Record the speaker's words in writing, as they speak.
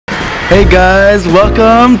Hey guys,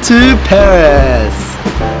 welcome to Paris!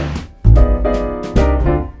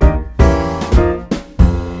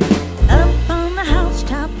 Up on the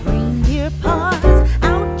housetop, reindeer paws,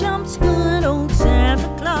 out jumps good old Santa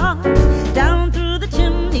Claus, down through the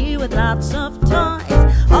chimney with lots of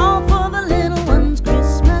toys, all for the little ones'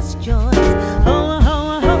 Christmas joys. Ho,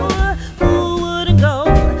 ho, ho, who wouldn't go?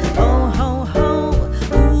 Ho, ho, ho,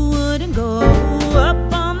 who wouldn't go?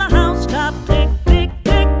 Up on the housetop, click, click,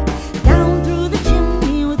 click, down through the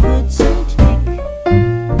chimney with good Saint Nick.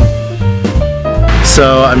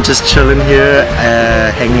 So I'm just chilling here,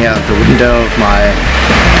 hanging out the window of my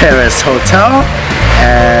Paris hotel,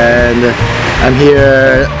 and I'm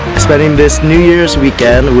here spending this New Year's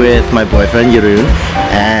weekend with my boyfriend Jeroen,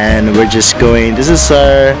 and we're just going, this is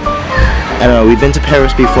our, I don't know, we've been to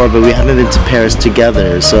Paris before, but we haven't been to Paris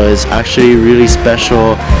together, so it's actually really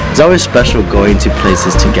special. It's always special going to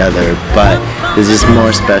places together, but this is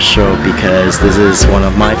more special because this is one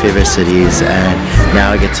of my favorite cities, and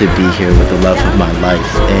now I get to be here with the love of my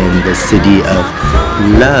life in the city of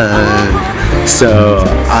love. So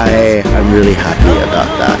I'm really happy about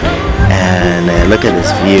that. And look at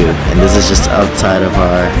this view, and this is just outside of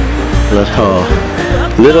our little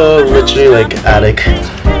literally like attic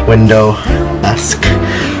window-esque,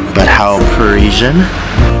 but how Parisian.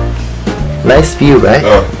 Nice view, right?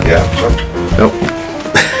 Oh, yeah. Nope.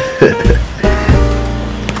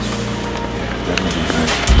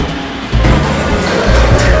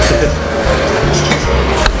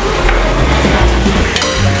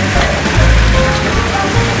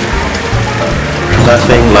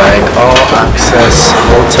 Nothing like all-access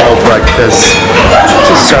hotel breakfast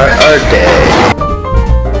to start our day.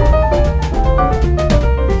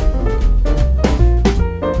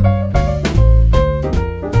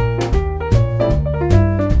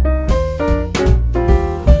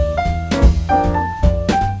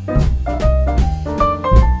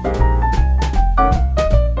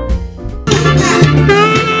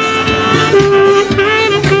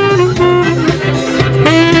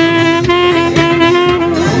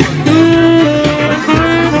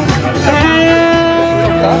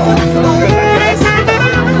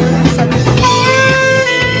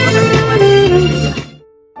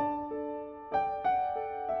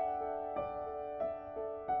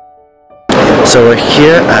 So we're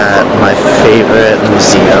here at my favorite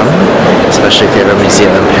museum, especially favorite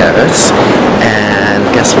museum in Paris, and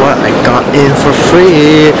guess what? I got in for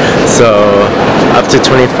free! So up to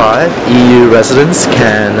 25 EU residents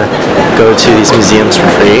can go to these museums for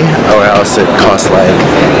free, or else it costs like,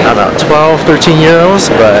 I don't know, 12, 13 euros,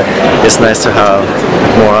 but it's nice to have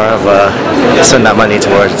more of a, spend that money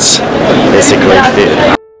towards basically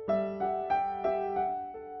food.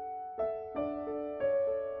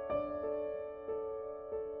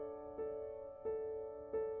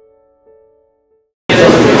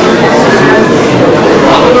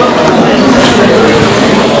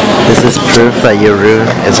 This is proof that Jeroen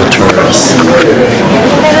is a tourist.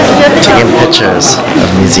 Taking pictures of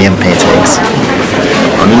museum paintings.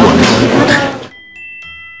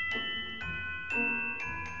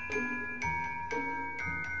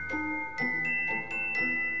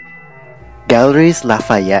 Galeries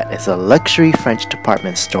Lafayette is a luxury French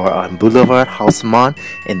department store on Boulevard Haussmann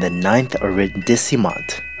in the 9th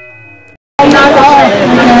arrondissement.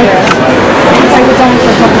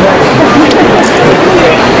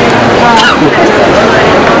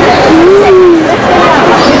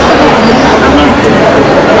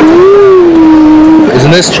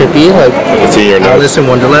 Isn't this trippy? Like Alice in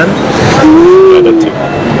Wonderland? Yeah, that too.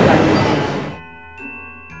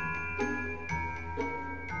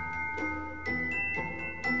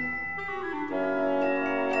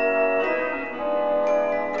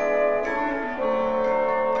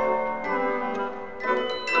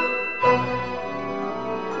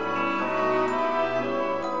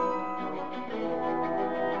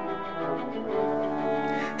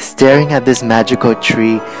 Staring at this magical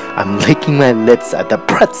tree, I'm licking my lips at the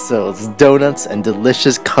pretzels, donuts, and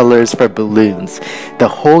delicious colors for balloons. The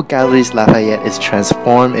whole Galeries Lafayette is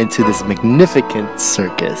transformed into this magnificent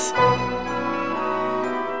circus.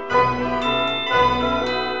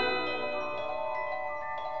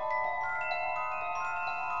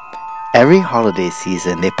 Every holiday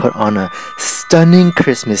season, they put on a stunning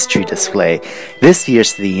Christmas tree display. This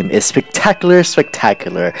year's theme is spectacular,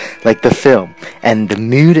 spectacular, like the film, and the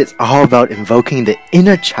mood is all about invoking the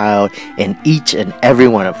inner child in each and every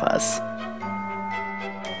one of us.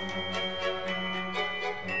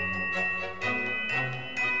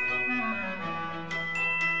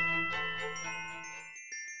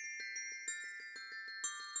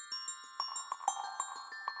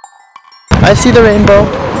 I see the rainbow.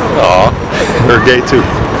 Aw, they're gay too.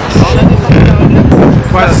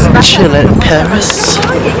 Chilling in Paris.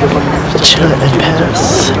 Chilling in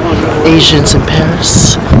Paris. Asians in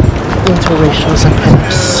Paris. Interracials in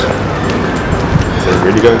Paris. Is it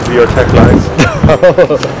really going to be your taglines?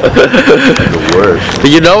 The worst. But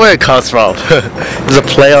you know where it comes from. It's a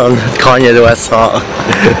play on Kanye West song.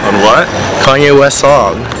 On what? Kanye West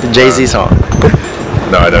song. The Jay-Z song.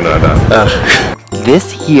 No, I don't know that.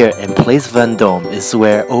 This here in Place Vendôme is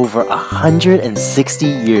where over 160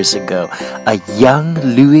 years ago, a young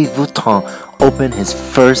Louis Vuitton opened his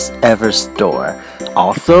first ever store.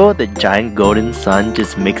 Also, the giant golden sun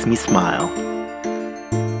just makes me smile.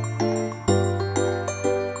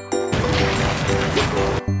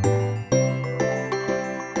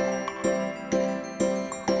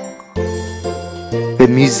 The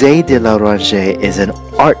Musée de l'Oranger is an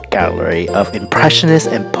art gallery of Impressionist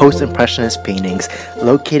and Post-Impressionist paintings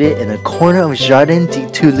located in a corner of Jardin des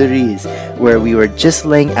Tuileries, where we were just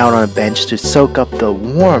laying out on a bench to soak up the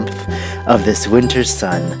warmth of this winter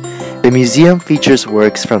sun. The museum features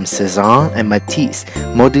works from Cézanne and Matisse,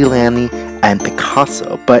 Modigliani, and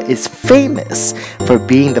Picasso, but is famous for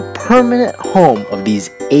being the permanent home of these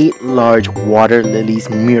 8 large water lilies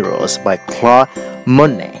murals by Claude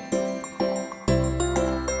Monet.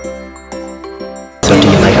 So do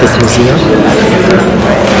you like this museum?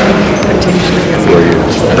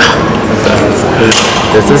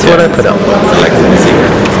 This is what I put up. I like the museum.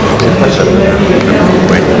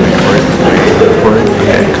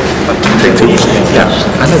 Take 2. Yeah,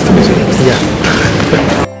 I like the museum. Yeah.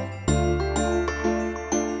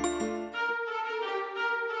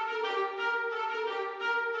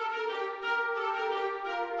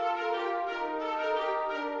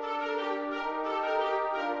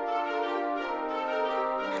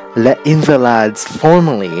 Les Invalides,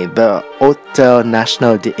 formerly the Hôtel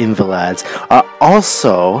National des Invalides, are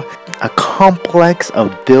also a complex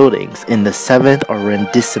of buildings in the 7th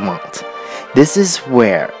arrondissement. This is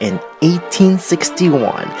where, in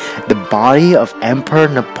 1861, the body of Emperor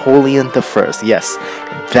Napoleon I, yes,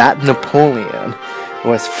 that Napoleon,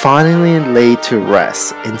 was finally laid to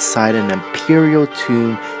rest inside an imperial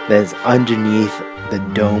tomb that is underneath the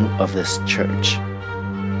dome of this church.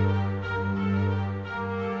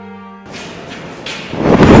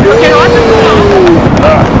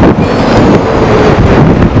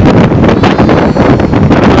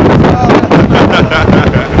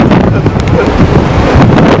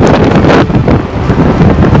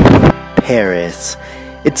 Paris.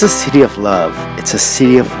 It's a city of love. It's a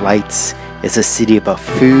city of lights. It's a city about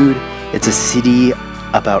food. It's a city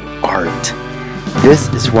about art. This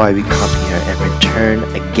is why we come here and return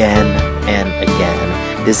again and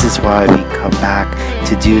again. This is why we come back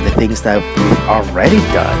to do the things that we've already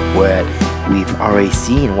done, what we've already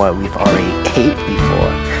seen, what we've already ate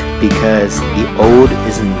before. Because the old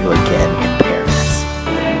isn't new again in Paris.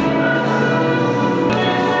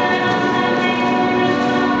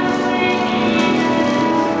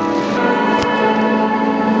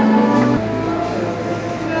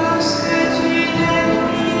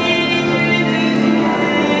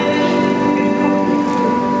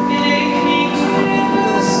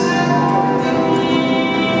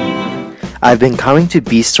 I've been coming to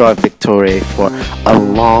Bistro Victoria for a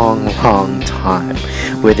long time.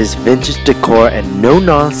 With its vintage decor and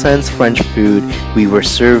no-nonsense French food, we were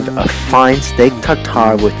served a fine steak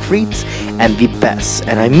tartare with frites and the best,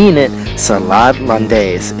 and I mean it, salade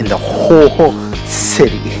hollandaise in the whole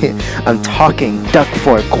city. I'm talking duck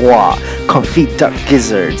foie gras, confit duck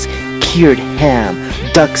gizzards, cured ham,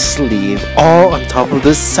 duck sleeve, all on top of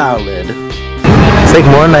the salad. It's like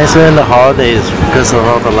more nicer in the holidays because of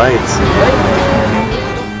all the lights.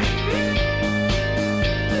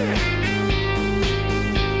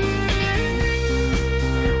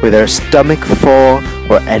 With our stomach full,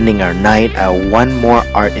 we're ending our night at one more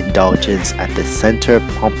art indulgence at the Centre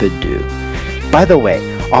Pompidou. By the way,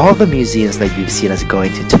 all the museums that you've seen us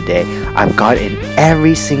going to today, I've got in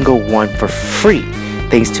every single one for free,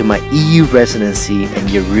 thanks to my EU residency in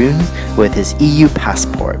Yeroun with his EU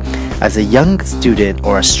passport. As a young student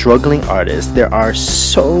or a struggling artist, there are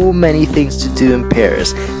so many things to do in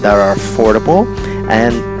Paris that are affordable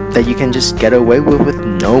and that you can just get away with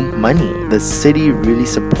no money. The city really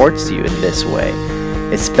supports you in this way,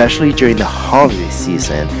 especially during the holiday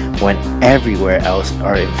season when everywhere else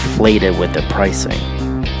are inflated with the pricing.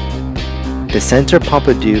 The Centre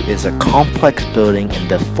Pompidou is a complex building in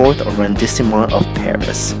the 4th arrondissement of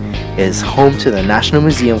Paris. It is home to the National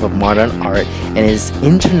Museum of Modern Art and is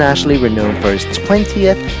internationally renowned for its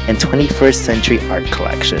 20th and 21st century art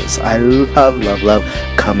collections. I love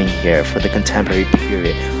coming here for the contemporary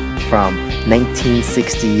period. from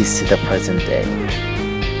 1960s to the present day.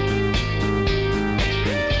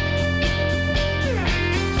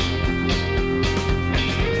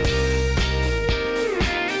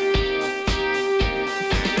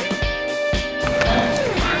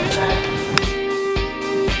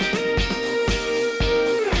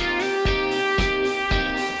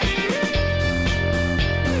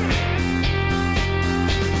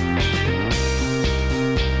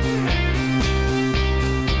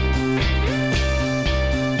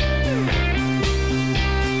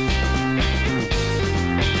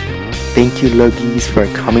 Thank you Logis for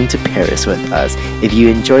coming to Paris with us. If you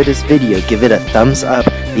enjoyed this video, give it a thumbs up,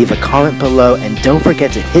 leave a comment below, and don't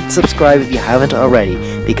forget to hit subscribe if you haven't already,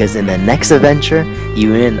 because in the next adventure,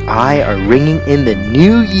 you and I are ringing in the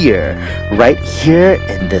new year right here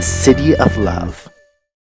in the City of Love.